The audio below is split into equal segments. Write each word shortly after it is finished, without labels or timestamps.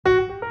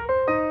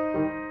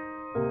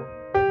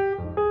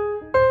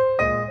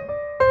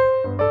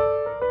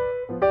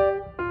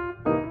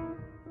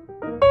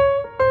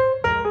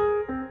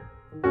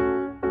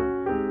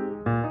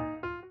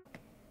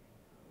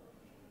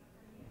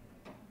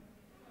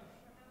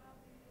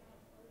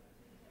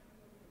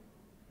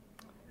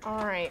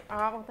All right.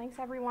 Well, thanks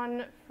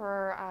everyone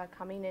for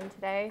coming in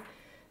today.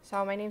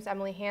 So my name's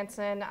Emily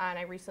Hansen, and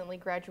I recently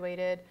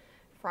graduated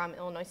from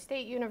Illinois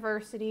State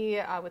University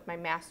with my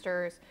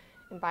master's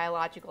in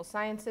biological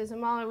sciences. And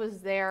while I was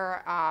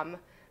there,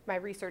 my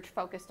research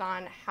focused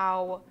on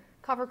how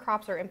cover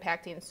crops are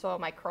impacting soil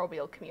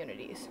microbial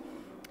communities.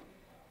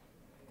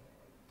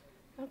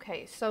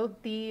 Okay, so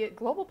the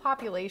global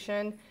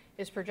population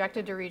is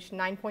projected to reach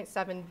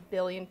 9.7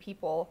 billion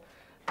people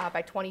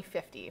by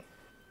 2050.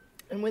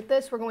 And with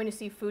this, we're going to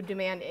see food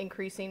demand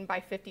increasing by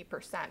 50%.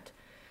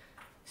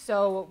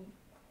 So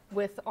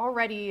with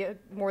already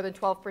more than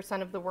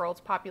 12% of the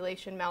world's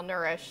population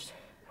malnourished,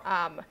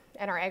 and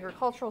our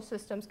agricultural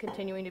systems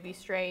continuing to be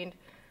strained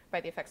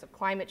by the effects of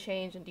climate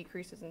change and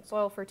decreases in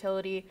soil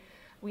fertility,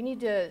 we need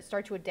to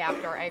start to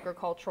adapt our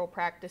agricultural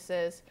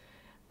practices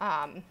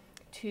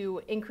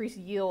to increase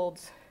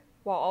yields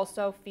while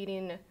also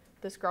feeding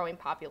this growing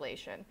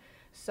population.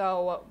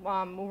 So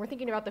when we're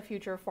thinking about the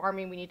future of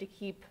farming, we need to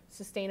keep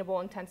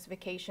sustainable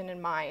intensification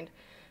in mind.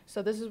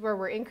 So this is where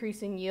we're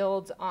increasing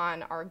yields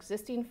on our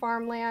existing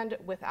farmland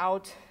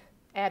without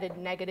added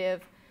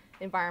negative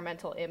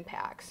environmental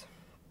impacts.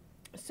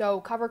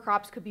 So cover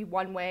crops could be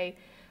one way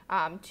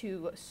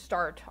to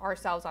start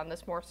ourselves on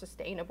this more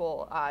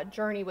sustainable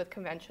journey with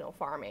conventional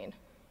farming.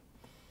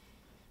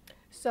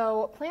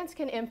 So plants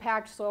can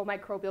impact soil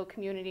microbial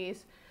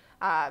communities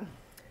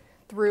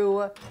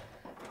through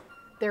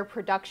their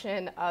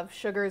production of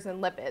sugars and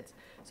lipids.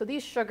 So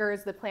these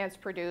sugars that plants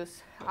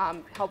produce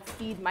help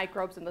feed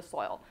microbes in the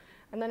soil.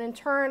 And then in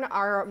turn,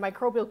 our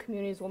microbial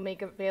communities will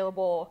make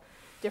available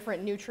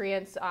different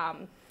nutrients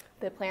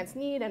that plants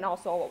need and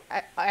also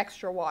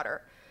extra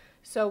water.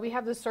 So we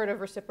have this sort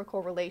of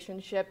reciprocal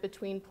relationship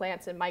between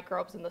plants and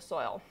microbes in the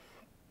soil.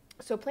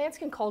 So plants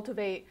can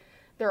cultivate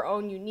their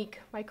own unique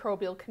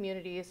microbial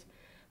communities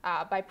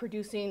by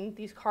producing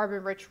these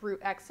carbon-rich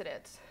root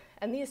exudates.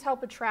 And these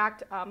help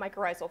attract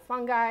mycorrhizal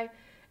fungi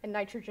and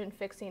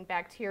nitrogen-fixing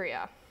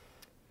bacteria.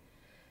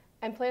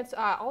 And plants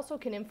also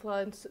can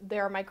influence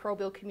their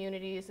microbial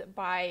communities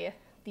by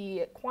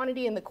the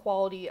quantity and the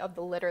quality of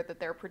the litter that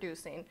they're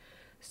producing.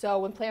 So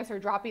when plants are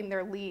dropping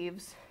their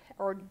leaves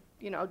or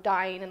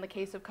dying in the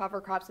case of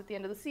cover crops at the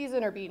end of the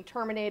season or being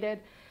terminated,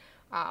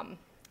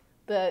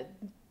 the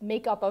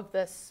makeup of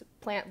this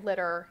plant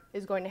litter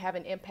is going to have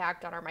an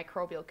impact on our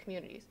microbial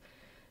communities.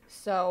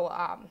 So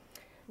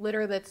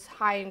litter that's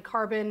high in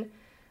carbon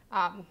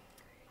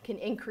can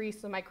increase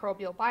the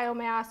microbial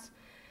biomass,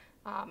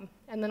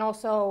 and then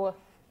also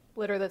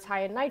litter that's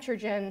high in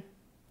nitrogen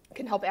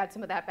can help add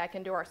some of that back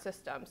into our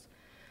systems.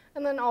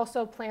 And then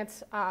also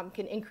plants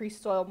can increase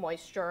soil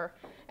moisture,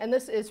 and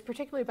this is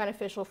particularly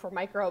beneficial for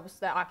microbes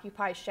that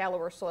occupy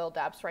shallower soil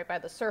depths right by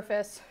the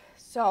surface.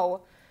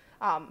 So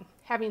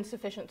having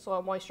sufficient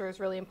soil moisture is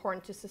really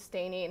important to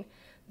sustaining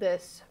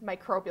this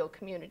microbial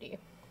community.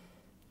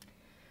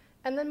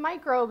 And then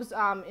microbes,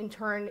 in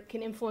turn,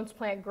 can influence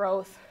plant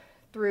growth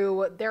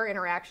through their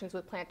interactions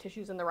with plant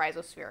tissues in the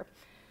rhizosphere.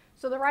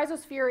 So the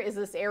rhizosphere is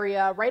this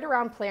area right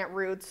around plant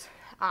roots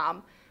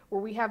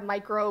where we have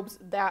microbes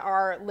that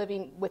are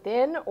living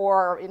within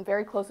or in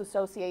very close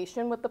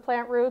association with the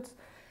plant roots,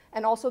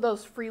 and also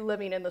those free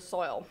living in the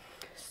soil.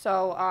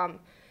 So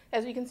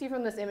as you can see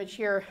from this image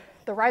here,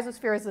 the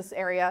rhizosphere is this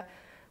area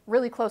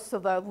really close to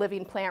the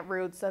living plant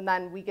roots, and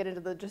then we get into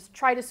the just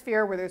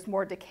tritosphere where there's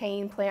more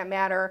decaying plant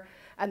matter,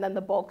 and then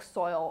the bulk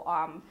soil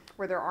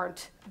where there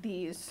aren't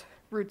these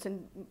roots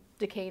and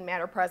decaying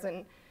matter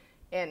present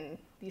in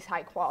these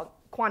high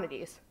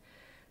quantities.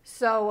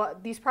 So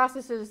these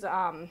processes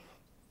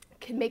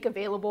can make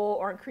available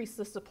or increase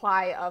the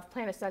supply of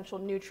plant essential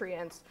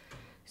nutrients.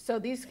 So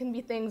these can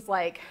be things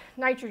like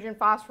nitrogen,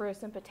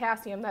 phosphorus, and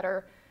potassium that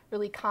are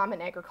really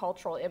common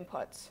agricultural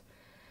inputs.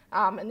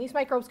 And these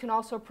microbes can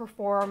also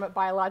perform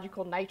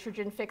biological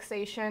nitrogen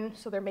fixation,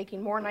 so they're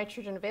making more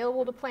nitrogen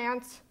available to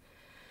plants.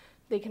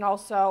 They can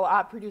also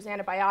produce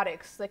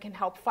antibiotics that can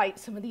help fight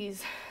some of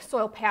these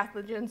soil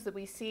pathogens that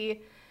we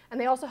see, and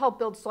they also help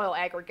build soil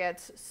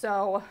aggregates.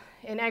 So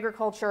in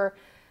agriculture,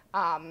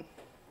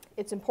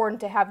 it's important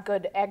to have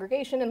good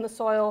aggregation in the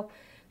soil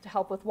to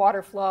help with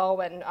water flow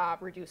and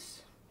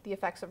reduce the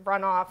effects of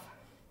runoff.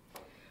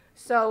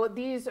 So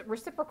these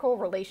reciprocal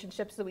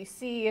relationships that we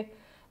see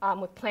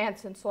with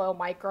plants and soil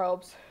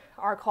microbes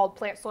are called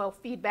plant-soil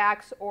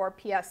feedbacks, or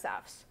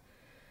PSFs.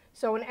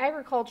 So in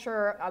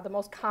agriculture, the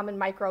most common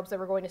microbes that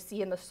we're going to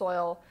see in the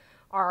soil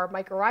are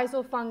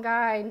mycorrhizal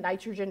fungi,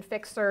 nitrogen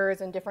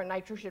fixers, and different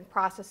nitrogen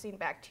processing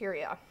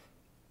bacteria.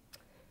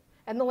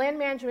 And the land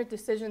management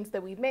decisions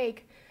that we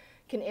make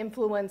can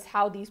influence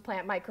how these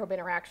plant microbe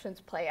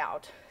interactions play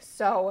out.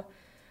 So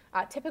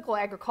typical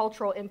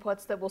agricultural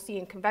inputs that we'll see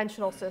in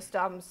conventional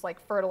systems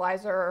like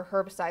fertilizer,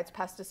 herbicides,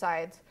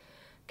 pesticides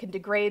can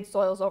degrade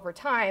soils over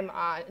time,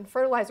 and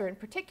fertilizer in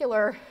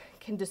particular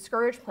can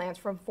discourage plants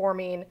from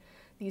forming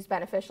these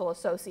beneficial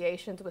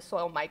associations with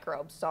soil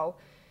microbes. So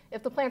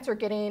if the plants are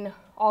getting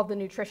all the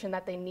nutrition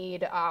that they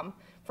need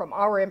from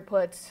our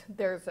inputs,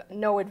 there's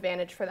no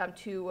advantage for them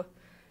to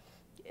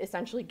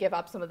essentially give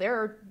up some of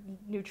their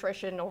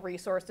nutritional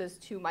resources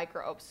to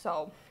microbes.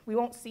 So we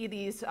won't see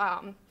these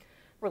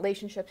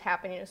relationships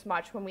happening as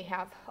much when we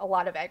have a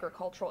lot of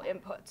agricultural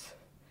inputs.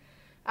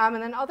 And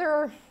then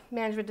other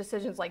management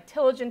decisions like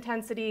tillage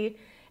intensity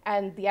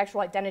and the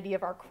actual identity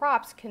of our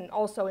crops can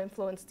also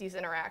influence these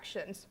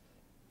interactions.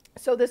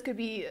 So this could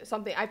be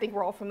something I think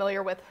we're all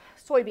familiar with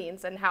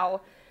soybeans and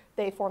how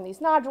they form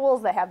these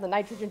nodules that have the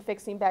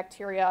nitrogen-fixing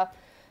bacteria.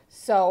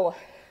 So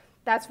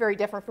that's very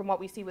different from what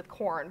we see with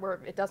corn, where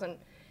it doesn't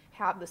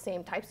have the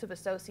same types of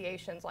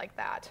associations like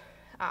that.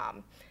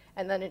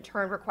 And then in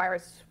turn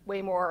requires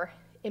way more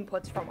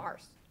inputs from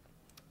ours.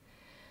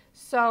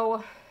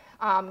 So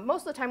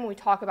most of the time when we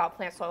talk about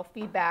plant soil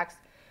feedbacks,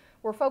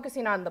 we're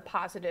focusing on the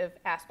positive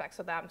aspects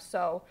of them.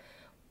 So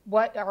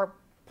what are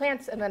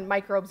plants and then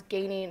microbes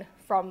gaining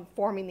from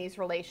forming these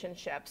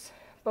relationships?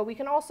 But we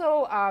can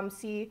also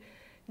see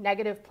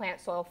negative plant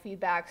soil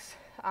feedbacks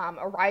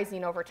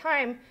arising over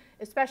time,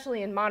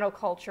 especially in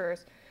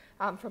monocultures,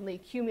 from the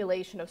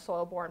accumulation of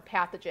soil-borne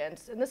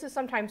pathogens. And this is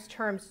sometimes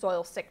termed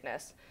soil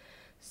sickness.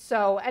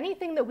 So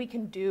anything that we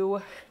can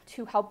do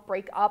to help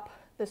break up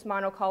this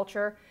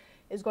monoculture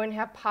is going to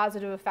have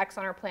positive effects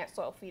on our plant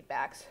soil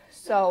feedbacks.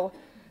 So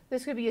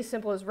this could be as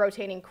simple as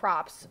rotating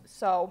crops.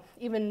 So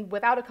even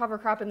without a cover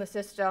crop in the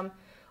system,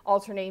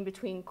 alternating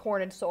between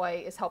corn and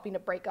soy is helping to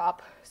break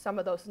up some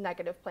of those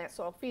negative plant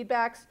soil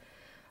feedbacks.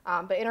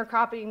 But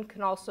intercropping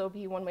can also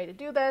be one way to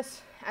do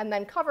this. And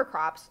then cover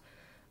crops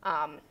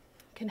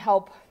can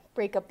help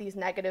break up these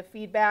negative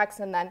feedbacks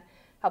and then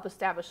help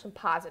establish some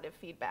positive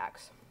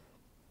feedbacks.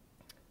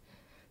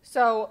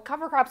 So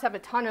cover crops have a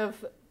ton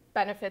of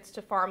benefits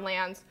to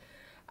farmlands.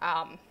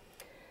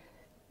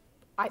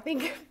 I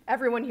think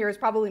everyone here is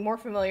probably more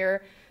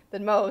familiar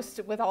than most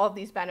with all of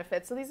these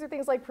benefits. So these are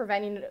things like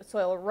preventing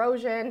soil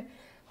erosion,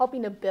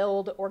 helping to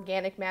build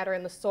organic matter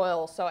in the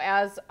soil. So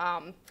as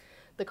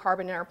the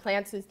carbon in our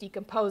plants is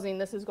decomposing,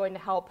 this is going to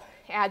help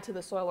add to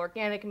the soil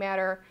organic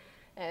matter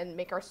and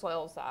make our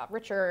soils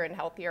richer and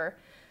healthier.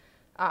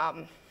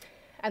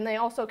 And they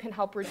also can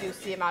help reduce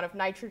the amount of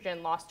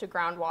nitrogen lost to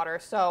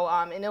groundwater. So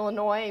in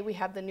Illinois, we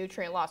have the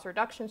nutrient loss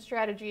reduction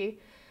strategy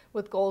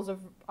with goals of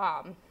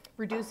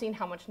reducing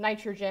how much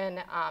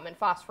nitrogen and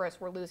phosphorus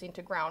we're losing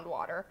to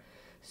groundwater.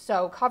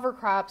 So cover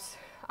crops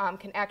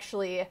can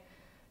actually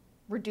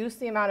reduce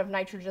the amount of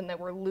nitrogen that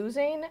we're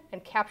losing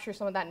and capture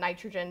some of that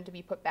nitrogen to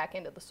be put back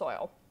into the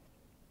soil.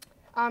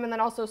 And then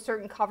also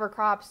certain cover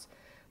crops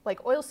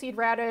like oilseed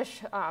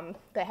radish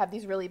that have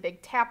these really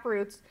big tap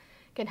roots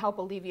can help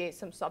alleviate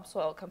some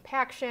subsoil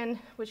compaction,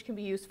 which can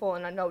be useful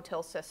in a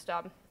no-till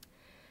system.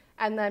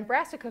 And then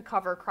brassica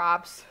cover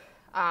crops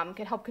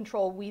can help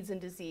control weeds and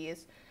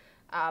disease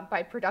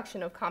by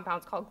production of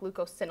compounds called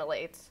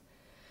glucosinolates.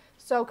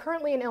 So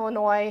currently in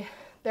Illinois,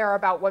 there are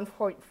about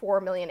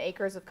 1.4 million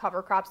acres of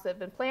cover crops that have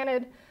been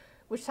planted,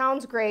 which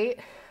sounds great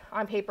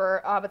on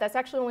paper, but that's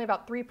actually only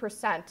about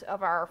 3%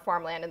 of our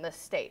farmland in this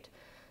state.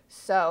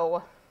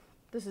 So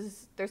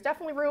there's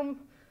definitely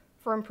room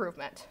for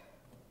improvement.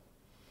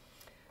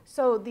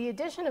 So the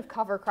addition of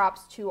cover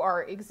crops to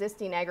our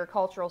existing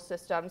agricultural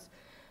systems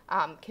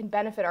can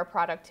benefit our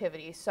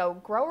productivity. So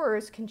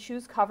growers can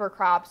choose cover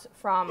crops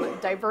from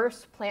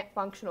diverse plant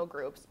functional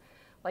groups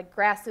like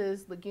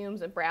grasses,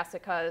 legumes, and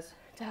brassicas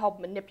to help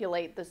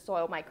manipulate the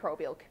soil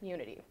microbial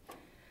community.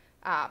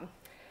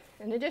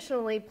 And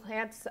additionally,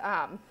 plants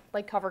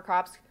like cover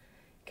crops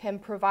can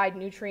provide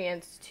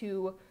nutrients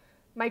to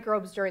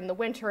microbes during the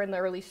winter and the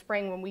early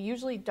spring when we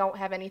usually don't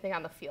have anything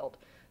on the field.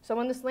 So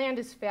when this land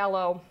is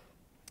fallow,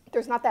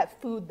 there's not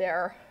that food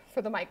there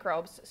for the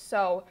microbes.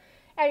 So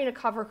adding a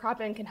cover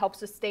crop in can help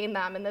sustain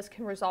them, and this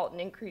can result in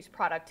increased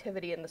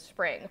productivity in the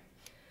spring.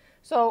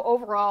 So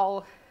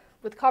overall,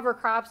 with cover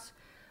crops,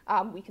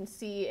 we can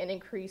see an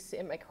increase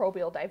in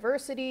microbial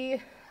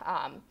diversity,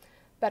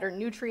 better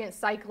nutrient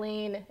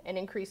cycling, an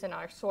increase in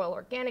our soil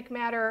organic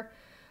matter,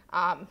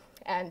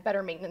 and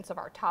better maintenance of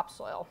our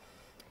topsoil.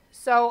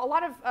 So a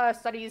lot of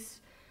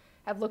studies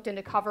have looked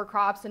into cover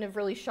crops and have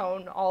really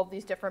shown all of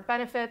these different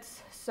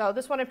benefits. So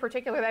this one in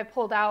particular that I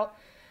pulled out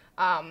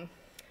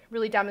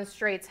really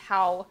demonstrates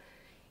how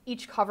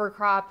each cover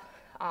crop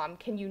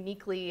can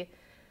uniquely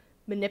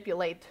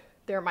manipulate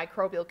their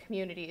microbial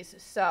communities.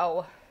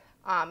 So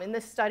in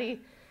this study,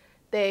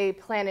 they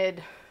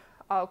planted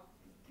a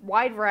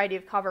wide variety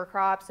of cover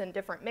crops in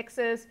different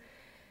mixes,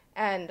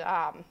 and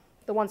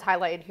the ones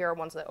highlighted here are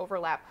ones that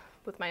overlap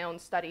with my own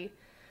study.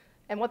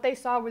 And what they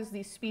saw was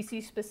these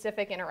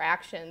species-specific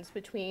interactions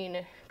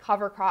between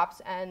cover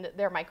crops and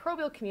their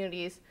microbial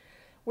communities,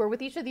 where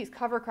with each of these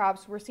cover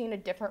crops, we're seeing a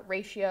different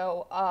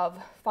ratio of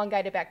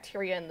fungi to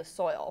bacteria in the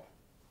soil.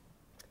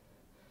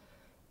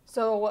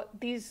 So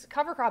these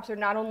cover crops are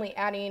not only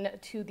adding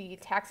to the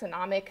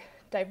taxonomic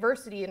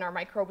diversity in our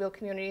microbial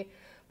community,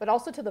 but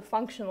also to the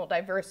functional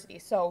diversity,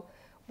 so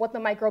what the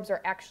microbes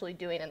are actually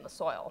doing in the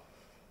soil.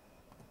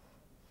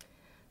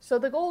 So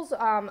the goals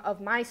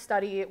of my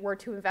study were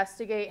to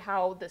investigate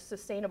how the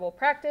sustainable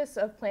practice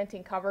of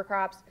planting cover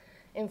crops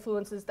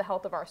influences the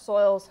health of our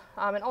soils,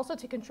 and also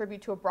to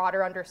contribute to a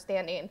broader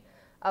understanding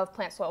of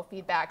plant soil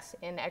feedbacks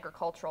in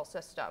agricultural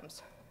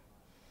systems.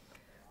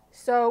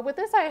 So with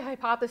this, I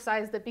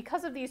hypothesized that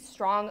because of these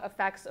strong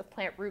effects of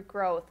plant root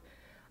growth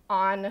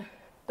on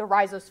the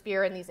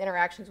rhizosphere and these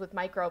interactions with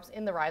microbes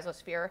in the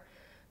rhizosphere,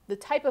 the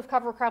type of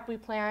cover crop we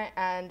plant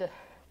and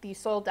the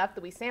soil depth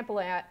that we sample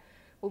at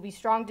will be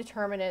strong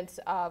determinants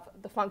of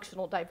the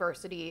functional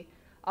diversity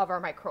of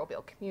our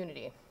microbial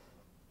community.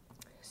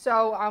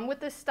 So with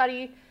this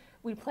study,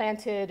 we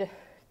planted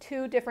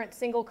 2 different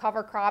single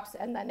cover crops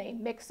and then a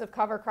mix of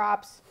cover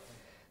crops.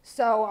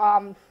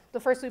 So the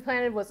first we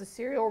planted was a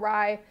cereal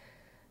rye.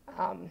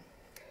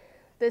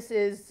 This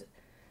is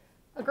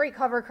a great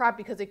cover crop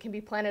because it can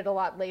be planted a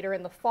lot later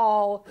in the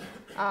fall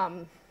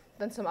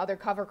than some other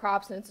cover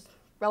crops, and it's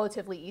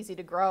relatively easy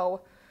to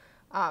grow.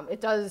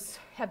 It does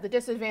have the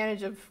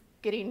disadvantage of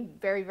getting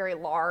very, very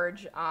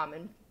large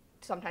and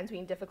sometimes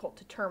being difficult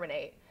to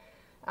terminate.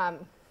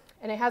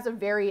 And it has a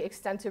very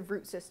extensive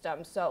root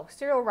system. So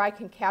cereal rye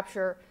can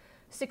capture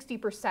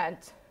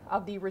 60%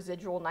 of the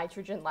residual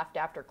nitrogen left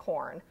after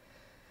corn.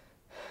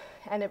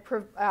 And it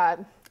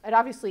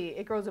obviously,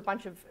 it grows a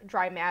bunch of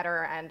dry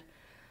matter, and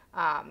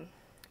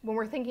when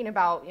we're thinking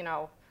about,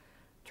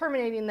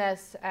 terminating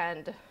this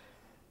and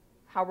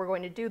how we're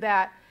going to do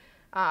that,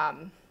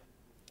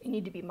 you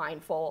need to be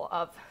mindful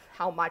of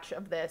how much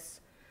of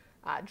this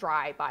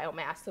dry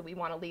biomass that we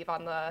want to leave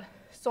on the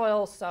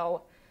soil.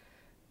 So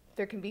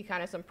there can be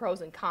kind of some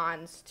pros and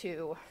cons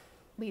to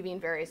leaving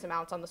various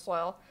amounts on the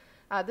soil.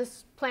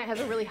 This plant has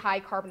a really high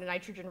carbon to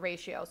nitrogen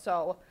ratio,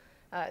 so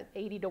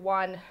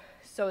 80:1.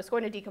 So it's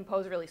going to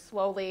decompose really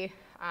slowly.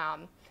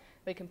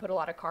 We can put a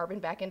lot of carbon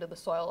back into the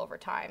soil over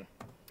time.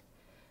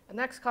 The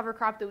next cover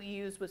crop that we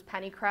used was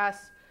pennycress.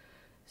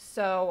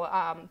 So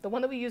the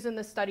one that we used in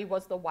this study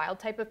was the wild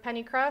type of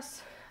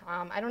pennycress.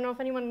 I don't know if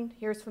anyone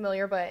here is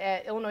familiar, but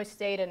at Illinois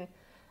State and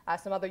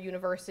some other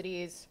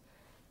universities,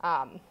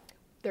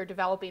 they're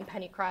developing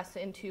pennycress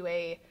into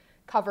a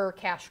cover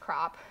cash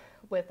crop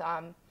with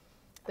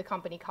the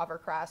company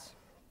CoverCress.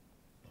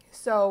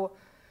 So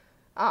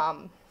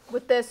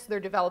with this, they're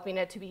developing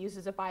it to be used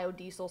as a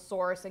biodiesel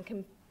source and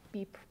can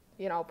be,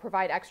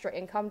 provide extra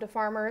income to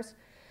farmers.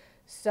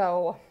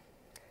 So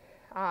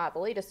the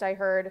latest I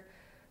heard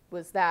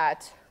was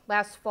that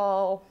last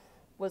fall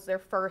was their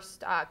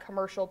first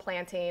commercial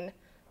planting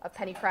of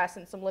pennycress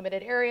in some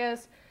limited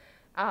areas.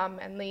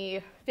 And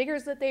the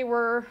figures that they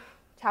were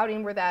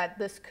touting were that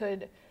this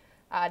could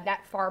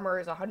net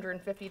farmers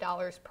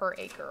 $150 per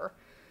acre.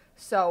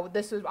 So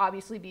this would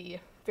obviously be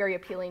very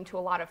appealing to a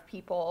lot of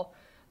people.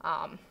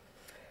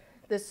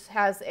 This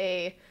has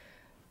a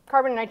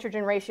carbon to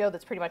nitrogen ratio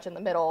that's pretty much in the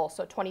middle,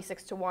 so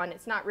 26:1.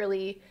 It's not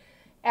really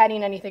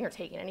adding anything or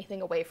taking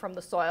anything away from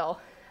the soil.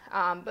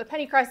 But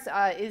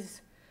pennycress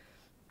is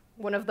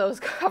one of those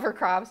cover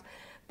crops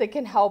that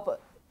can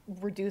help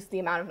reduce the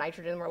amount of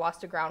nitrogen we're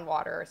lost to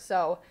groundwater.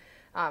 So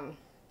some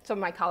of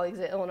my colleagues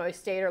at Illinois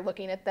State are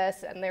looking at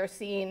this, and they're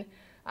seeing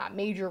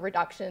major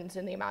reductions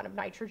in the amount of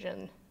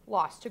nitrogen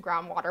lost to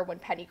groundwater when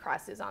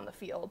pennycress is on the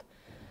field.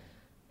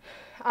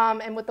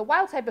 And with the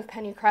wild type of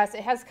pennycress,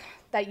 it has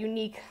that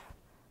unique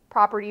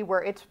property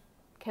where it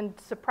can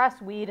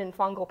suppress weed and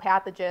fungal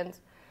pathogens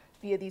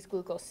via these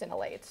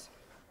glucosinolates.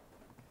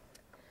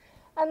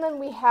 And then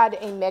we had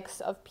a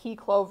mix of pea,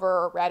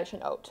 clover, radish,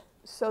 and oat.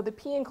 So the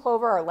pea and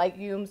clover are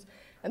legumes,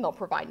 and they'll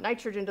provide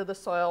nitrogen to the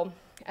soil.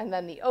 And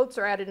then the oats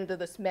are added into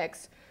this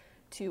mix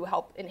to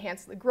help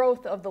enhance the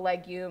growth of the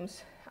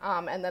legumes.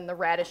 And then the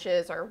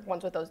radishes are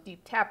ones with those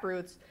deep tap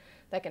roots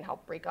that can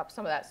help break up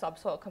some of that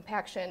subsoil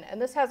compaction.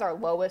 And this has our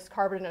lowest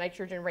carbon to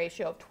nitrogen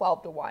ratio of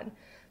 12:1.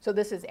 So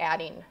this is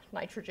adding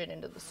nitrogen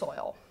into the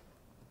soil.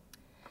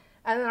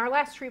 And then our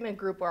last treatment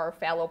group are our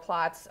fallow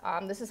plots.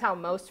 This is how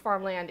most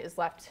farmland is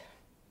left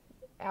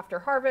after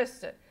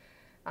harvest,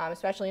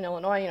 especially in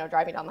Illinois,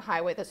 driving down the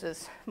highway. This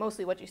is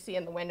mostly what you see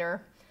in the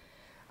winter.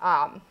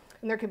 And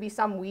there could be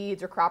some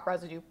weeds or crop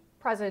residue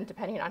present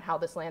depending on how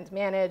this land's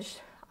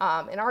managed.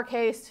 In our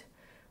case,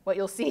 what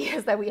you'll see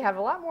is that we have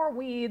a lot more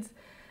weeds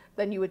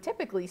than you would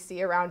typically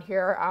see around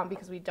here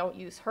because we don't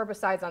use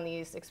herbicides on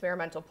these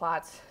experimental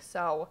plots.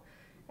 So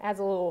it adds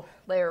a little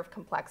layer of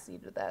complexity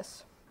to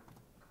this.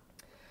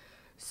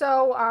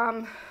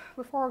 So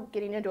before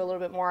getting into a little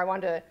bit more, I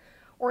wanted to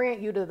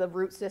orient you to the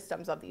root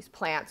systems of these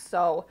plants.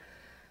 So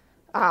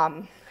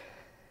I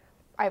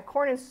have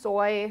corn and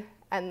soy,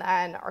 and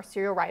then our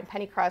cereal rye and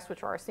pennycress,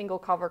 which are our single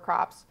cover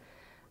crops.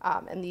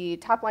 And the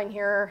top line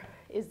here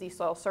is the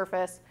soil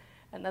surface,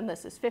 and then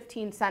this is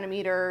 15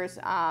 centimeters,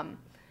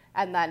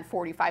 and then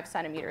 45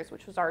 centimeters,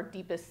 which was our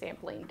deepest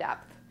sampling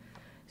depth.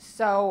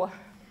 So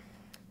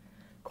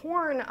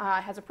corn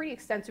has a pretty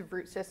extensive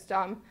root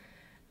system,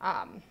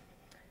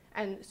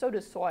 and so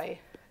does soy.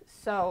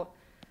 So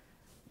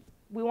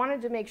we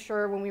wanted to make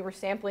sure when we were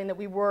sampling that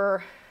we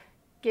were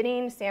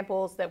getting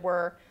samples that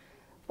were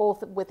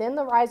both within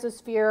the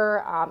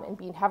rhizosphere and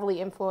being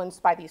heavily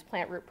influenced by these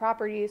plant root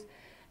properties,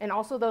 and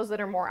also those that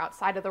are more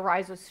outside of the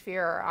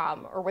rhizosphere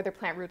or where their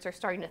plant roots are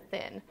starting to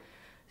thin.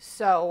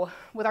 So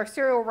with our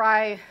cereal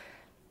rye,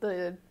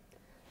 the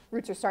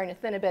roots are starting to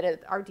thin a bit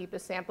at our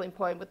deepest sampling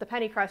point. With the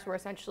pennycress, we're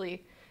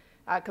essentially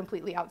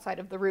completely outside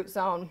of the root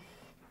zone.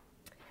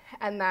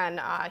 And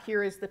then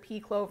here is the pea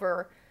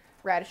clover,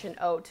 radish, and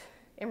oat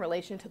in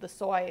relation to the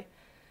soy.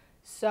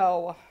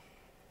 So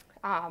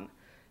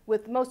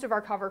with most of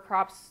our cover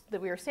crops that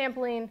we are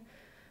sampling,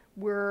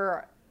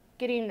 we're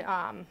getting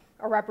a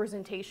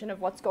representation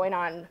of what's going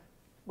on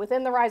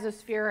within the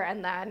rhizosphere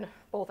and then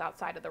both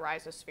outside of the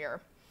rhizosphere.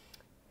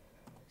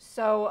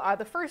 So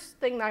the first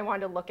thing that I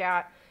wanted to look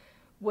at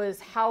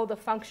was how the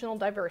functional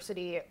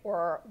diversity,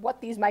 or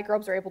what these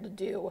microbes are able to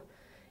do,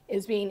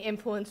 is being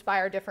influenced by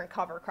our different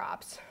cover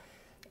crops.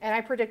 And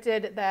I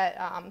predicted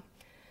that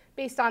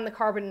based on the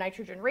carbon and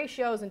nitrogen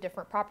ratios and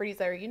different properties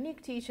that are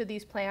unique to each of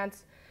these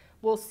plants,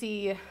 we'll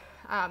see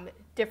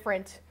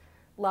different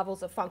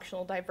levels of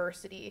functional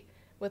diversity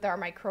with our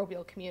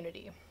microbial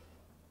community.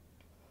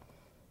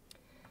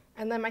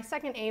 And then my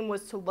second aim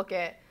was to look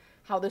at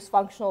how this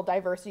functional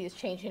diversity is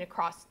changing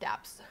across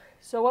depths.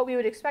 So what we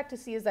would expect to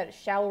see is that at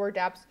shallower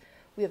depths,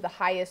 we have the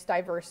highest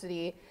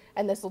diversity,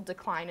 and this will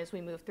decline as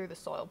we move through the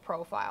soil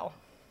profile.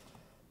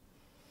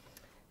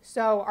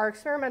 So our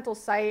experimental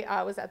site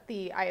was at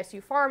the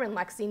ISU farm in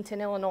Lexington,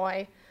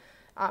 Illinois.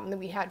 And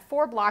we had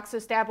 4 blocks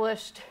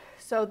established.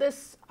 So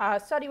this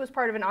study was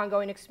part of an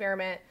ongoing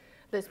experiment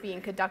that's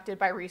being conducted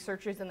by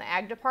researchers in the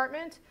ag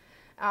department.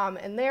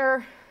 And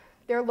they're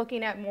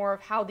looking at more of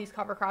how these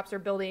cover crops are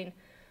building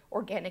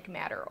organic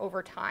matter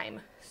over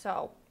time.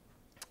 So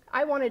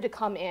I wanted to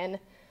come in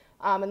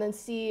and then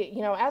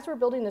see, as we're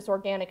building this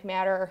organic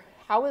matter,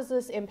 how is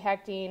this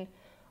impacting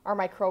our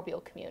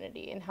microbial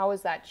community, and how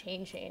is that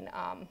changing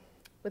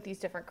with these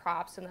different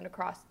crops and then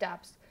across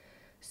depths.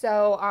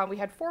 So we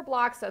had 4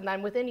 blocks, and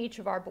then within each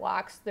of our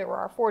blocks, there were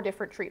our 4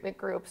 different treatment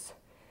groups.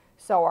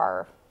 So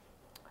our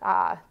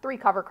 3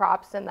 cover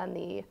crops and then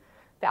the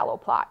fallow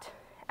plot.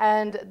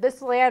 And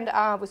this land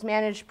was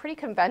managed pretty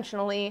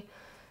conventionally.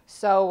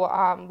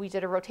 So we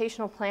did a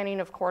rotational planting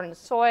of corn and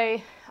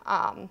soy,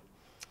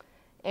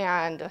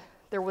 and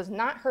there was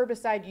not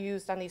herbicide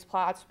used on these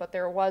plots, but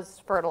there was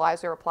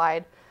fertilizer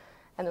applied,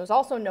 and there was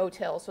also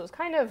no-till. So it was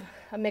kind of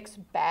a mixed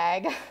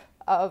bag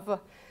of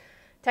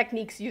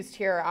techniques used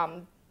here.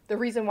 The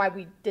reason why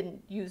we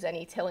didn't use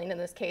any tilling in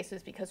this case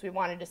is because we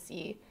wanted to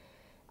see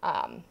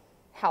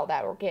how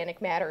that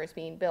organic matter is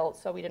being built,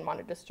 so we didn't want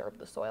to disturb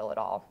the soil at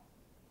all.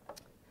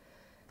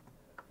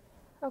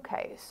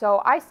 Okay,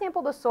 so I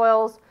sampled the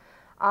soils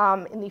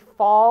in the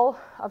fall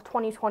of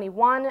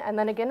 2021 and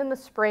then again in the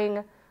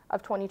spring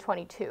of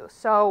 2022.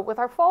 So with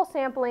our fall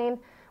sampling,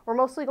 we're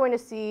mostly going to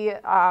see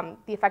the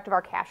effect of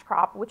our cash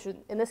crop, which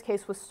in this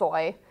case was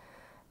soy.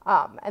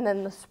 And then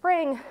in the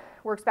spring,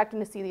 we're expecting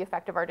to see the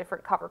effect of our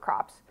different cover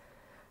crops.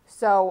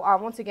 So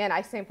once again,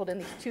 I sampled in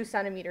these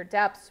 2-centimeter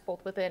depths,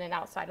 both within and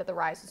outside of the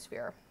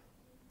rhizosphere.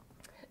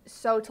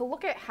 So to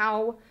look at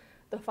how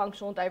the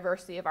functional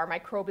diversity of our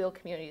microbial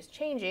community is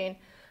changing,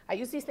 I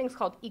use these things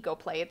called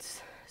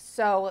ecoplates.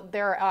 So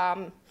they're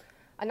a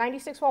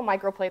 96-well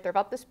microplate. They're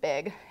about this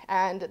big,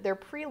 and they're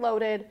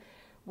preloaded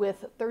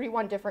with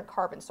 31 different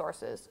carbon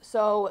sources.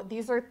 So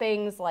these are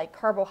things like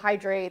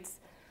carbohydrates,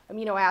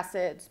 amino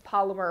acids,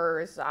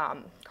 polymers,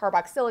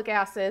 carboxylic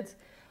acids.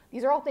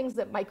 These are all things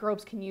that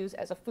microbes can use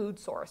as a food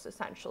source,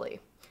 essentially.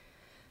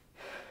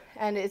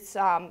 And it's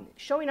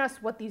showing us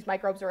what these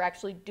microbes are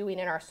actually doing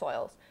in our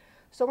soils.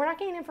 So we're not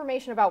getting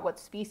information about what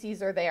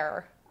species are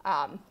there,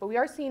 but we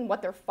are seeing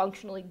what they're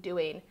functionally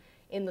doing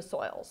in the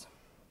soils.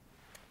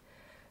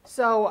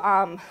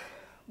 So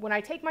when I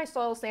take my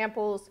soil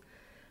samples,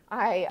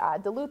 I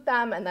dilute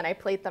them, and then I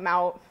plate them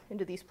out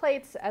into these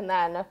plates, and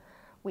then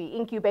we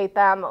incubate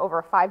them over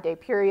a 5-day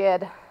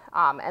period,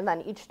 and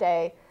then each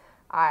day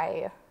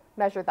I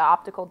measure the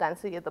optical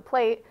density of the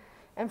plate,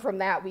 and from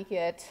that we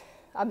get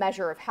a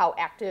measure of how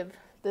active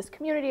this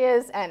community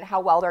is and how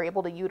well they're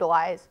able to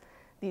utilize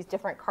these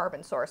different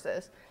carbon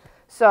sources.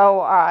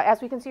 So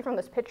as we can see from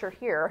this picture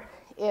here,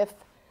 if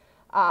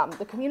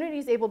the community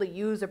is able to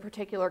use a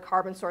particular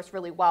carbon source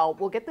really well,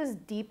 we'll get this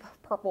deep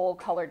purple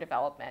color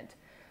development.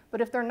 But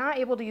if they're not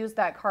able to use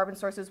that carbon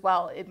source as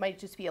well, it might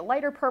just be a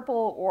lighter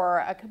purple,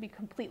 or it could be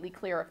completely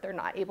clear if they're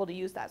not able to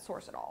use that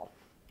source at all.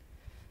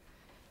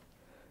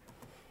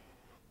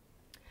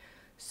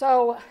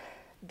 So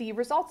the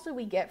results that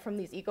we get from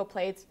these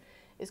ecoplates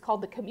is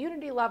called the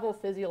community level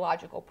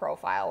physiological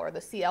profile, or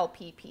the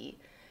CLPP.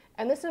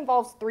 And this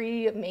involves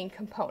 3 main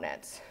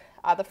components.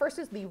 The first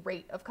is the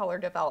rate of color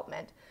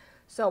development.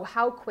 So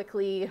how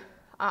quickly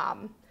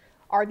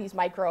are these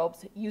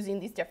microbes using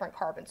these different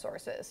carbon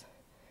sources?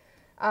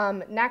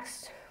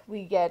 Next,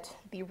 we get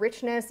the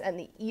richness and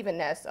the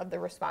evenness of the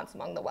response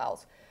among the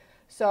wells.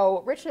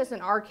 So richness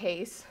in our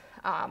case,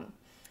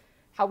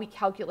 how we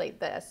calculate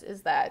this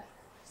is that,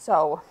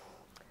 so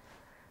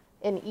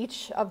in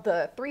each of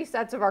the 3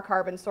 sets of our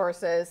carbon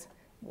sources,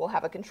 we'll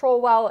have a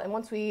control well, and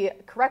once we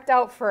correct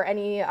out for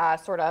any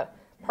sort of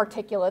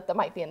particulate that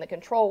might be in the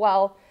control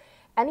well,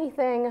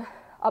 anything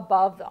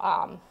above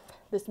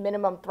this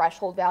minimum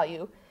threshold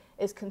value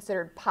is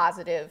considered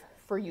positive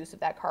for use of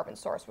that carbon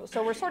source.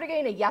 So we're sort of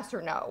getting a yes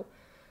or no.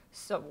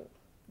 So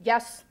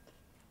yes,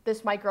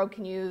 this microbe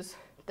can use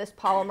this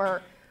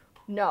polymer.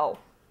 No,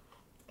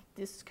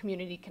 this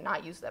community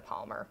cannot use that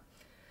polymer.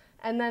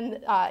 And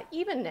then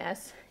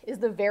evenness is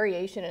the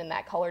variation in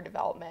that color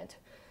development.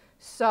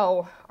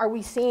 So are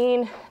we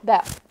seeing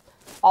that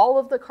all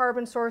of the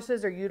carbon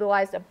sources are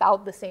utilized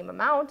about the same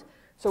amount?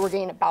 So we're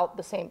getting about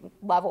the same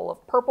level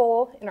of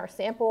purple in our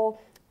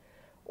sample?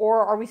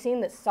 Or are we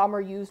seeing that some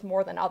are used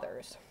more than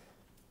others?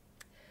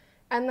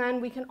 And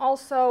then we can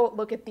also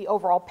look at the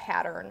overall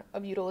pattern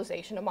of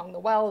utilization among the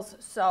wells.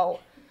 So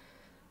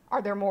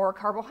are there more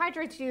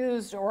carbohydrates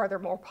used, or are there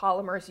more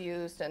polymers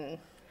used? And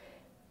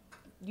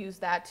use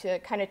that to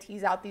kind of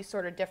tease out these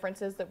sort of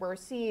differences that we're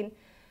seeing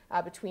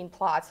between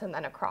plots and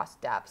then across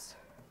depths.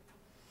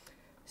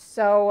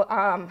 So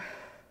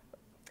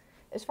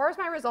as far as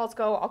my results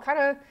go, I'll kind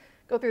of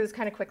go through this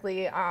kind of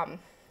quickly and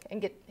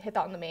hit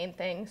on the main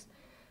things.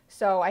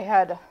 So I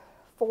had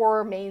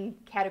 4 main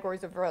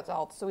categories of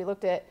results. So we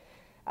looked at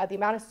the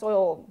amount of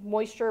soil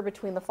moisture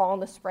between the fall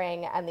and the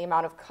spring and the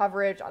amount of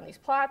coverage on these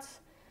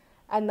plots.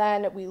 And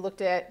then we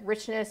looked at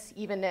richness,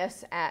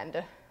 evenness,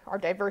 and our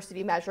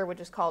diversity measure, which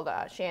is called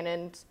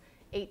Shannon's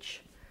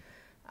H.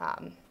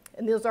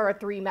 And those are our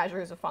 3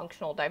 measures of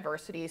functional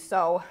diversity.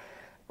 So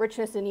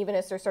richness and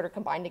evenness are sort of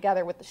combined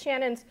together with the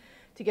Shannons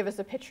to give us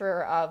a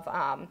picture of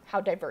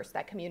how diverse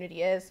that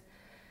community is.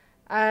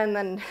 And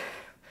then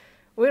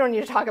we don't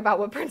need to talk about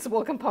what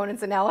principal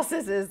components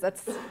analysis is.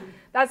 That's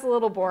a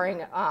little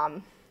boring,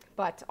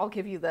 but I'll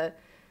give you the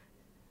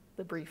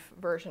brief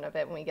version of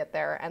it when we get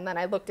there. And then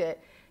I looked at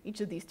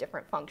each of these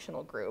different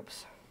functional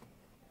groups.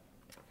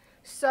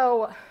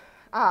 So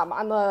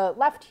on the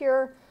left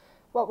here,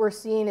 what we're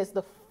seeing is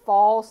the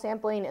fall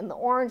sampling in the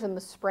orange and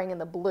the spring in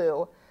the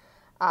blue.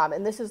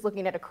 And this is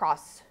looking at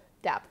across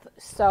depth.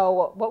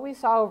 So what we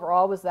saw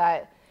overall was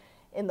that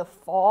in the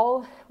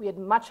fall, we had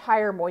much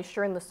higher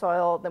moisture in the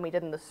soil than we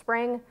did in the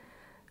spring.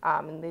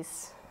 And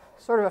these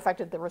sort of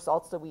affected the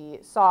results that we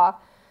saw.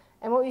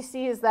 And what we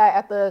see is that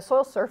at the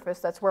soil surface,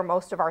 that's where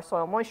most of our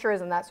soil moisture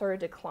is, and that sort of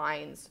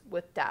declines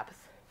with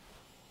depth.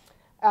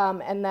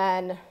 And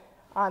then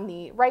on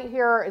the right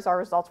here is our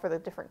results for the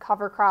different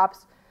cover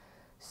crops.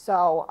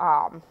 So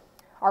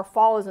our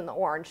fall is in the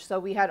orange. So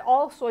we had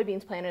all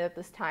soybeans planted at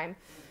this time.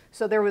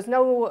 So there was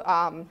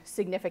no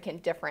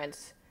significant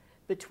difference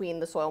between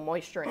the soil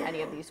moisture in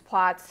any of these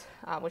plots,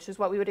 which is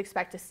what we would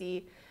expect to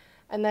see.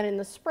 And then in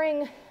the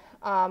spring,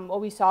 what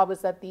we saw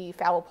was that the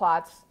fallow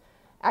plots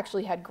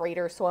actually had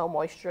greater soil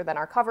moisture than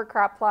our cover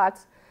crop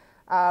plots,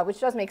 which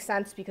does make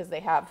sense because they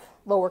have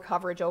lower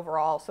coverage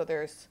overall. So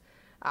there's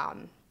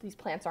these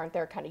plants aren't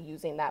there kind of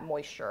using that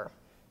moisture.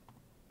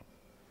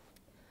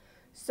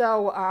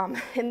 So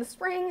in the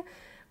spring,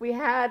 we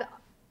had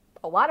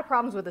a lot of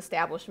problems with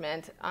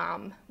establishment,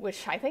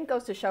 which I think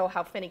goes to show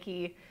how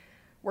finicky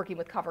working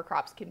with cover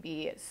crops can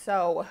be.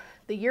 So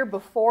the year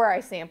before I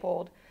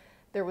sampled,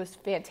 there was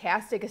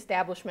fantastic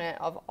establishment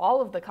of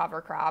all of the cover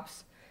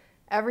crops.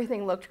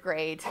 Everything looked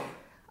great.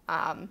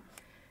 And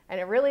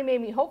it really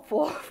made me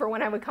hopeful for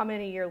when I would come in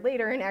a year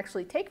later and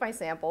actually take my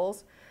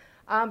samples.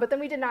 But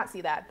then we did not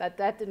see that.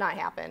 That did not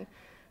happen.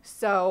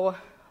 So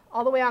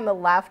all the way on the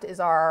left is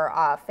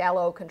our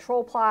fallow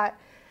control plot.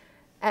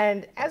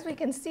 And as we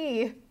can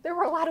see, there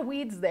were a lot of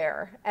weeds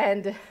there.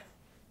 And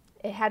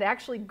it had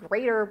actually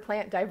greater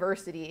plant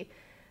diversity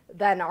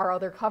than our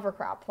other cover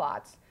crop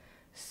plots.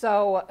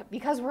 So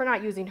because we're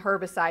not using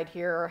herbicide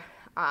here,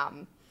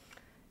 and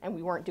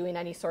we weren't doing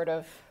any sort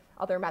of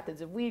other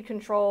methods of weed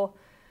control,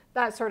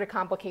 that sort of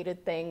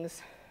complicated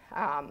things.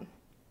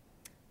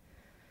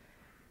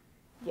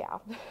 Yeah,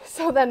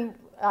 so then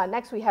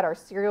next we had our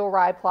cereal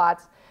rye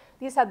plots.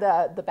 These had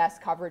the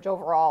best coverage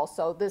overall.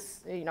 So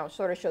this,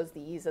 sort of shows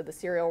the ease of the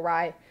cereal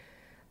rye,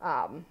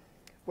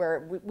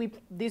 where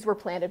these were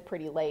planted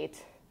pretty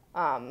late,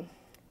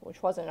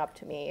 which wasn't up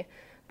to me,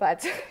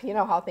 but you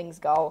know how things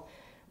go,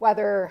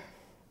 weather,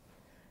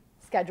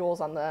 schedules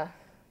on the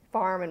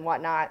farm and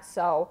whatnot.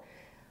 So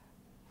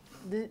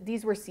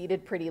these were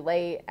seeded pretty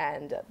late,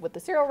 and with the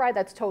cereal rye,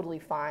 that's totally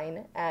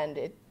fine. And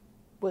it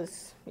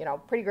was,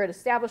 pretty good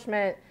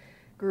establishment,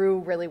 grew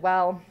really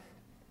well.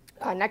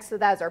 Next to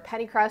that is our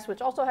pennycress,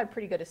 which also had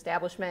pretty good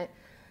establishment.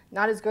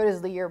 Not as good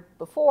as the year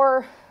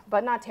before,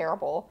 but not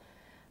terrible.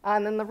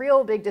 And then the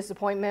real big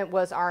disappointment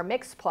was our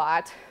mixed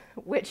plot,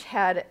 which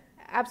had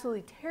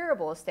absolutely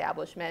terrible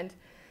establishment.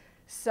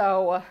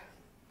 So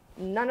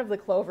none of the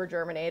clover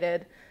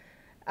germinated.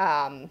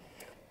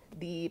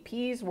 The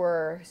peas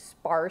were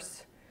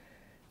sparse,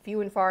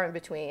 few and far in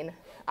between.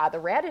 The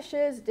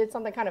radishes did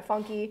something kind of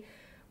funky,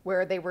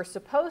 where they were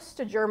supposed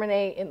to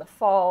germinate in the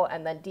fall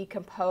and then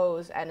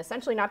decompose and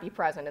essentially not be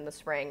present in the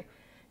spring.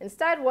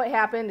 Instead, what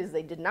happened is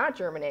they did not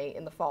germinate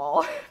in the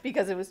fall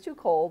because it was too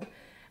cold,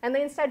 and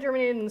they instead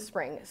germinated in the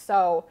spring.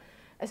 So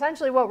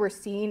essentially what we're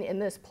seeing in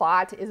this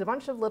plot is a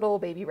bunch of little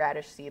baby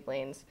radish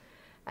seedlings,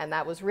 and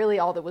that was really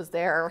all that was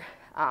there.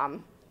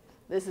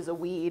 This is a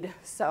weed,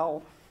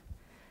 so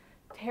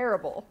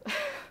terrible.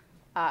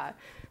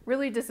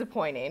 Really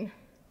disappointing.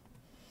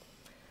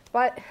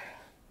 But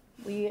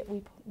we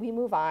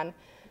move on.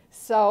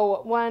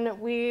 So when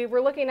we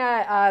were looking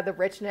at the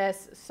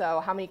richness, so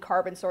how many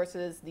carbon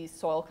sources these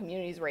soil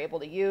communities were able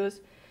to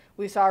use,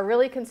 we saw a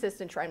really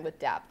consistent trend with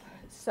depth.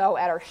 So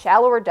at our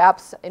shallower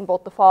depths in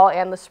both the fall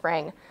and the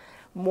spring,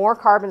 more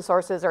carbon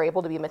sources are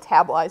able to be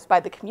metabolized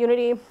by the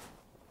community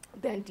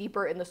than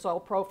deeper in the soil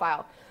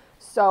profile.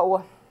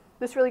 So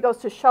this really goes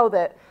to show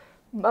that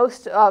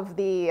most of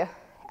the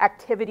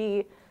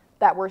activity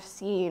that we're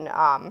seeing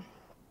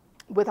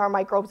with our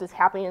microbes is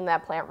happening in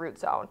that plant root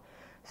zone.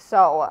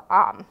 So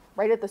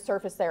right at the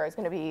surface there is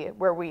going to be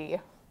where we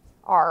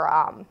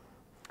are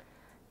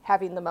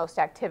having the most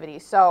activity.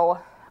 So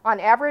on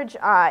average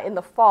in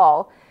the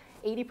fall,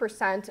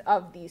 80%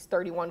 of these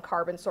 31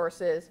 carbon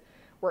sources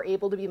were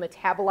able to be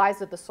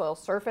metabolized at the soil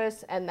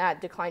surface, and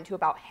that declined to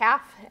about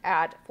half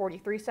at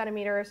 43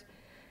 centimeters.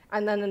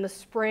 And then in the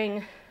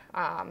spring,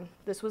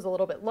 this was a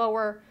little bit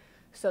lower,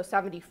 so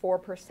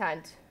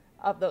 74%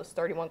 of those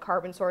 31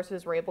 carbon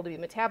sources were able to be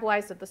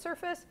metabolized at the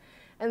surface,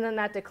 and then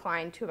that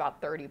declined to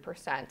about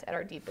 30% at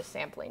our deepest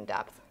sampling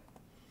depth.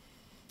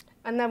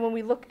 And then when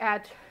we look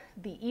at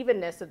the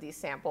evenness of these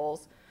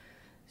samples,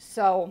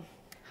 so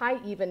high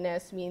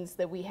evenness means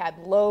that we had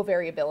low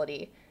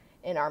variability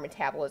in our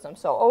metabolism.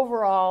 So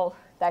overall,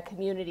 that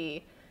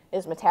community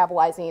is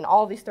metabolizing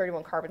all of these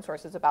 31 carbon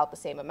sources about the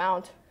same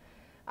amount.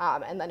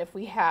 And then if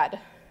we had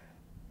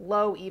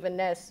low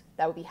evenness,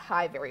 that would be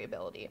high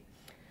variability.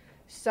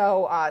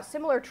 So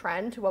similar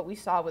trend to what we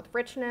saw with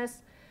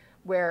richness,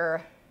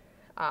 where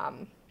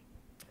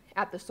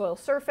at the soil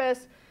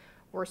surface,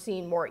 we're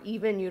seeing more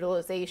even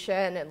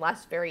utilization and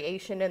less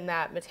variation in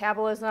that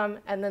metabolism,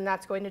 and then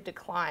that's going to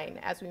decline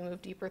as we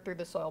move deeper through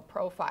the soil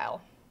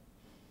profile.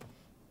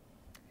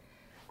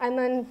 And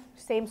then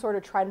same sort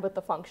of trend with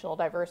the functional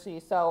diversity.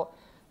 So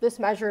this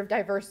measure of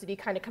diversity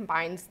kind of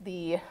combines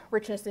the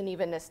richness and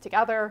evenness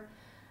together.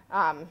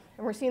 And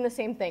we're seeing the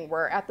same thing,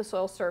 where at the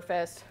soil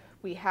surface,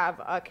 we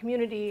have a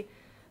community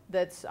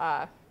that's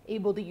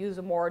able to use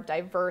a more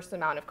diverse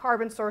amount of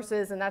carbon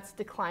sources, and that's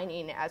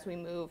declining as we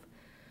move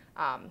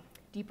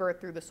deeper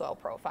through the soil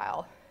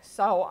profile.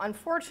 So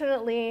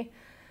unfortunately,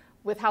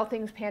 with how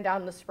things panned out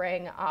in the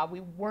spring, we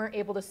weren't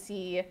able to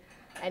see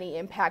any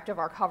impact of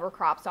our cover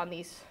crops on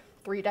these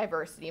 3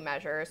 diversity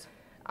measures.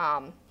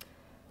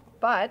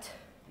 But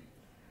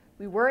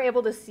we were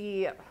able to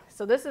see,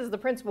 so this is the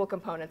principal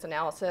components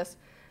analysis,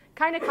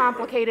 kind of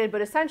complicated,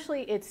 but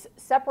essentially it's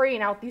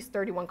separating out these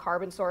 31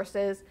 carbon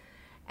sources,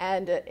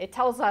 and it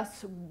tells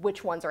us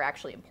which ones are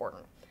actually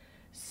important.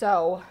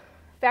 So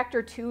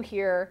factor 2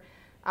 here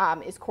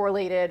is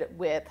correlated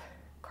with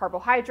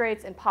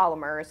carbohydrates and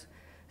polymers.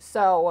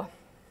 So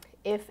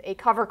if a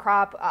cover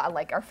crop,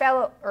 like our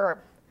fallow,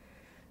 or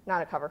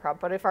not a cover crop,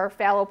 but if our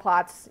fallow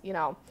plots,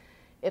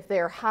 if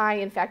they're high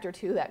in factor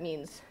 2, that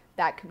means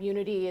that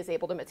community is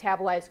able to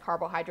metabolize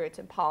carbohydrates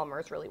and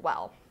polymers really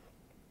well.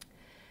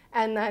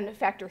 And then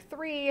factor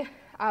 3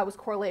 was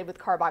correlated with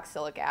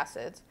carboxylic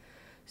acids.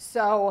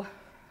 So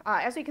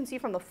as you can see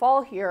from the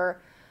fall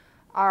here,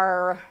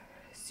 our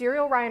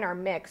cereal rye and our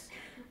mix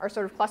are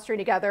sort of clustering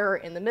together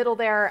in the middle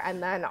there,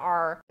 and then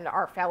our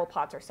fallow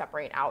plots are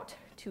separating out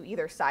to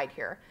either side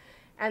here.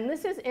 And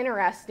this is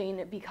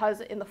interesting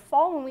because in the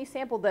fall when we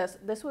sampled this,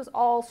 this was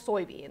all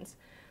soybeans.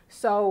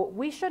 So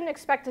we shouldn't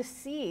expect to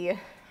see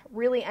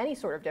really any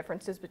sort of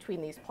differences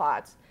between these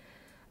plots.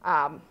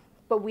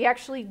 But we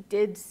actually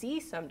did see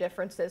some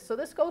differences. So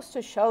this goes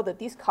to show that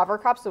these cover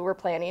crops that we're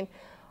planting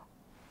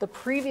the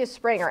previous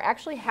spring are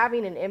actually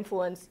having an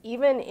influence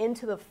even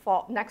into the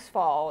fall, next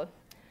fall,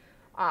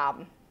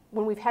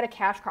 when we've had a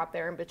cash crop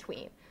there in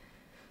between.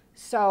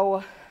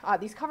 So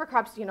these cover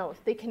crops,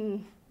 they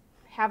can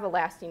have a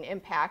lasting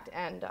impact.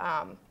 And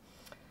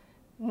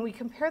when we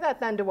compare that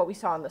then to what we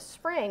saw in the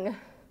spring,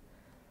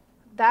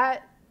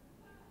 that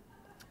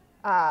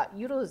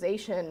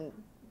utilization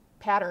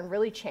pattern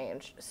really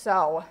changed.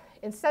 So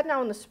instead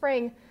now in the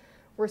spring,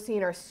 we're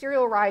seeing our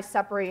cereal rye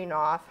separating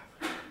off,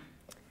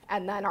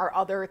 and then our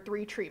other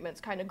 3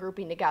 treatments kind of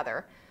grouping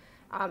together.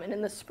 And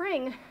in the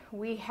spring,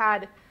 we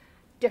had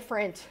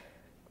different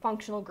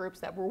functional groups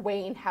that were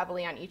weighing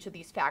heavily on each of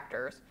these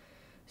factors.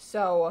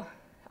 So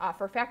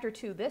for factor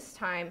 2 this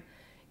time,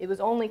 it was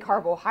only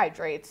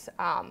carbohydrates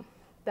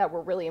that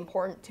were really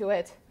important to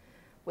it.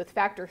 With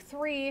factor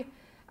 3,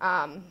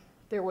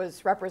 there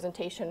was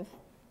representation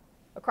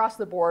across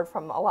the board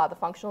from a lot of the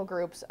functional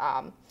groups,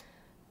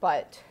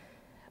 but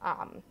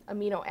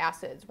amino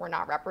acids were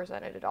not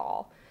represented at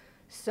all.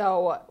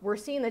 So we're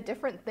seeing that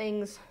different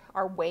things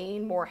are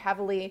weighing more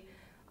heavily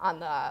on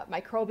the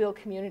microbial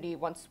community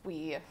once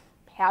we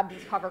have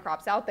these cover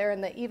crops out there,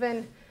 and that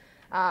even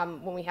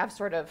when we have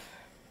sort of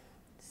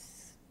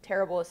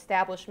terrible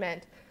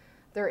establishment,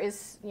 there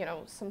is,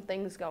 some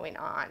things going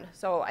on.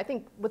 So I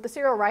think with the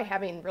cereal rye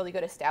having really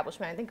good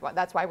establishment, I think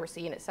that's why we're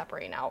seeing it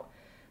separating out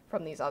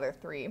from these other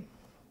 3.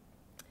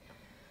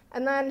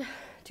 And then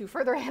to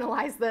further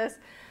analyze this,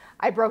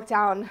 I broke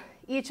down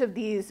each of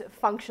these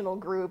functional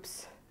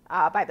groups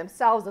by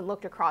themselves and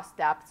looked across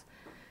depths.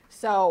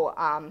 So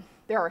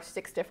there are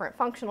 6 different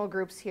functional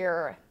groups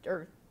here,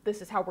 or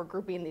this is how we're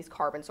grouping these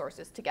carbon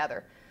sources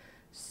together.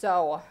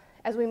 So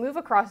as we move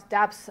across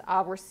depths,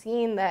 we're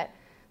seeing that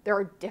there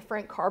are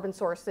different carbon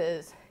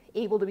sources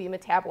able to be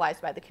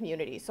metabolized by the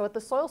community. So at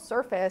the soil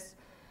surface,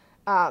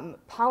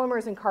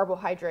 polymers and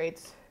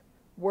carbohydrates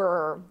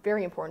were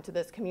very important to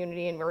this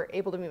community and were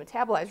able to be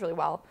metabolized really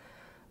well.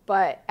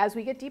 But as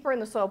we get deeper in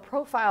the soil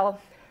profile,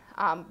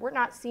 we're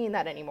not seeing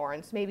that anymore.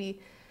 And it's maybe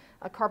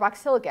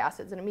carboxylic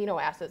acids and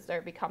amino acids that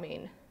are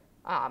becoming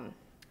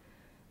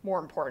more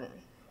important.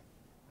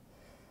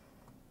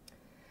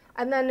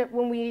 And then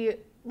when we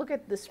look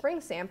at the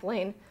spring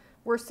sampling,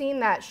 we're seeing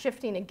that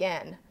shifting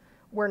again.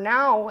 Where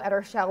now at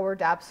our shallower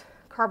depths,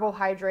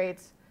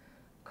 carbohydrates,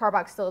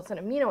 carboxylates, and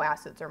amino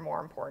acids are more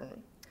important.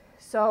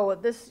 So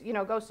this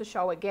goes to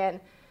show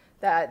again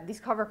that these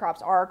cover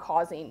crops are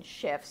causing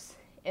shifts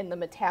in the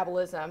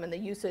metabolism and the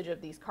usage of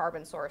these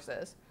carbon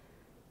sources.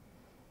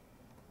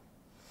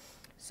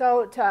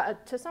 So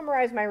to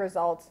summarize my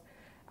results,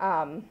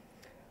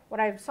 what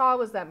I saw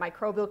was that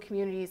microbial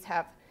communities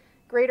have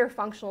greater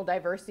functional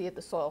diversity at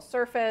the soil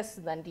surface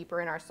than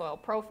deeper in our soil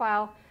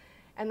profile.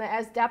 And that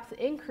as depth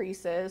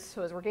increases,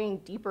 so as we're getting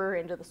deeper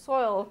into the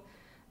soil,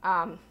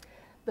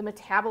 the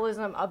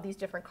metabolism of these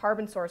different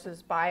carbon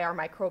sources by our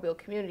microbial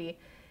community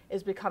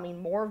is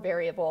becoming more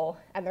variable,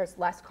 and there's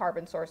less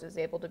carbon sources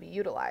able to be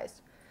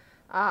utilized.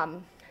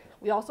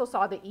 We also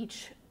saw that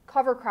each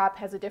cover crop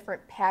has a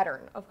different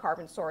pattern of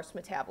carbon source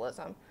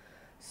metabolism.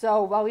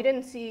 So while we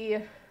didn't see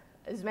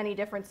as many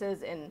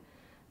differences in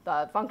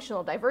the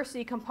functional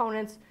diversity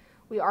components,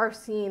 we are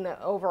seeing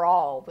that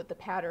overall with the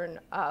pattern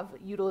of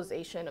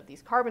utilization of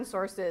these carbon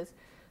sources,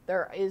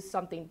 there is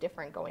something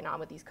different going on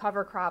with these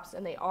cover crops,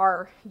 and they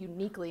are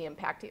uniquely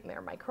impacting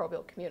their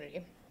microbial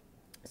community.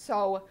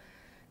 So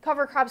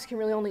cover crops can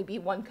really only be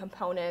one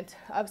component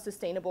of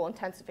sustainable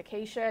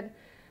intensification.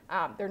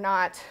 They're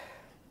not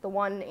the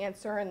one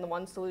answer and the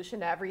one solution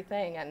to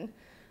everything, and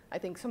I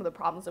think some of the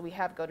problems that we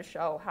have go to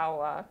show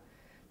how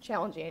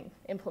challenging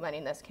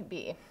implementing this can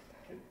be.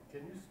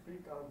 Can you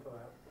speak on to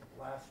that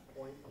last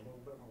point a little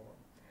bit more?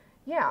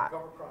 Yeah. Are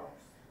cover crops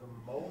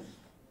the most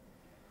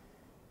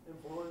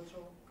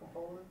influential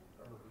component?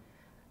 Or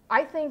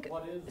I think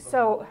what is the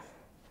so. most?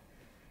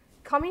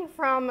 Coming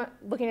from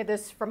looking at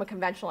this from a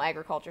conventional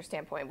agriculture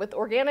standpoint, with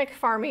organic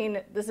farming,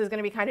 this is going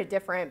to be kind of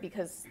different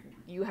because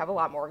you have a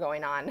lot more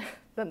going on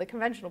than the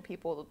conventional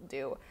people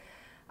do.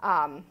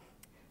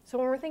 So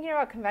when we're thinking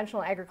about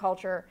conventional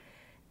agriculture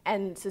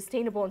and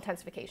sustainable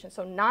intensification,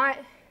 so not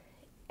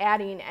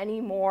adding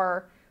any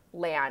more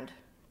land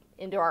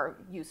into our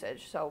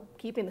usage, so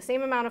keeping the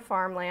same amount of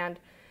farmland,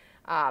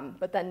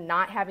 but then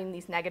not having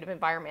these negative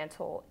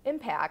environmental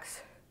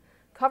impacts,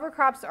 cover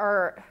crops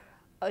are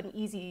an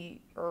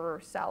easier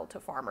sell to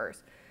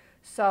farmers.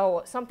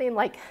 So something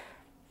like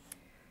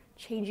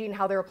changing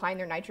how they're applying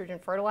their nitrogen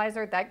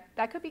fertilizer,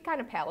 that could be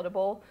kind of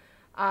palatable,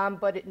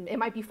 but it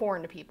might be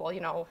foreign to people,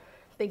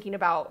 thinking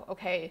about,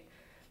 okay,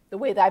 the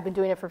way that I've been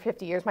doing it for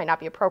 50 years might not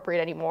be appropriate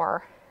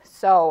anymore.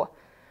 So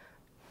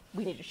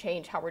we need to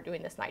change how we're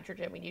doing this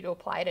nitrogen. We need to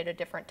apply it at a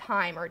different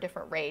time or a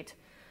different rate.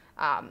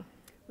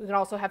 We can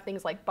also have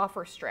things like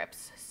buffer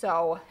strips.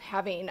 So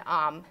having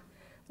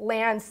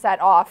land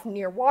set off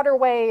near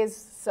waterways,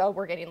 so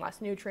we're getting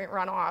less nutrient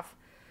runoff.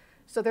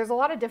 So there's a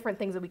lot of different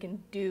things that we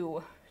can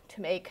do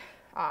to make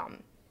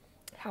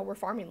how we're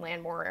farming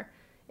land more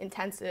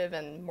intensive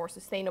and more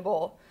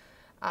sustainable.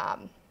 I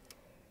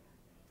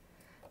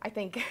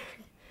think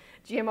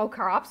GMO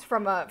crops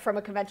from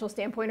a conventional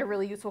standpoint are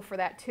really useful for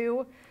that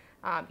too,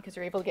 because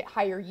you're able to get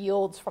higher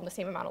yields from the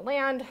same amount of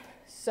land.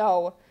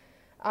 So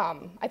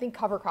I think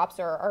cover crops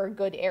are a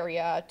good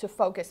area to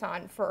focus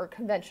on for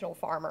conventional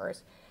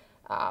farmers.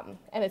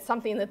 And it's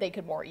something that they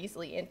could more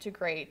easily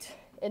integrate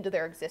into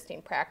their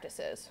existing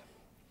practices.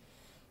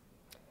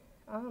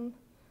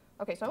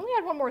 Okay, so I only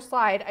had one more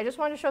slide. I just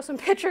wanted to show some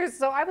pictures.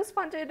 So I was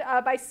funded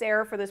by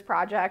SARE for this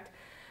project.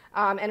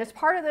 And as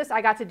part of this,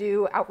 I got to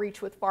do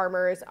outreach with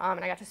farmers,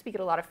 and I got to speak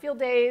at a lot of field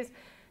days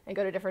and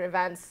go to different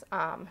events.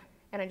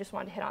 And I just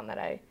wanted to hit on that.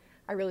 I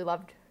really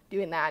loved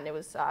doing that, and it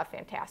was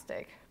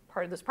fantastic.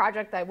 Part of this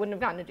project that I wouldn't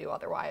have gotten to do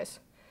otherwise.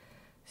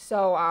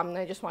 So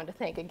I just wanted to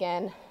thank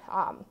again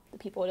the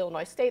people at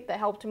Illinois State that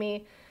helped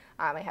me.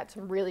 I had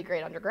some really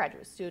great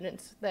undergraduate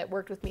students that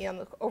worked with me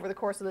over the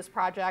course of this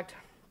project,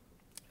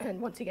 and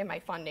once again my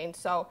funding.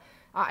 So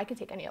I can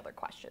take any other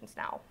questions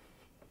now.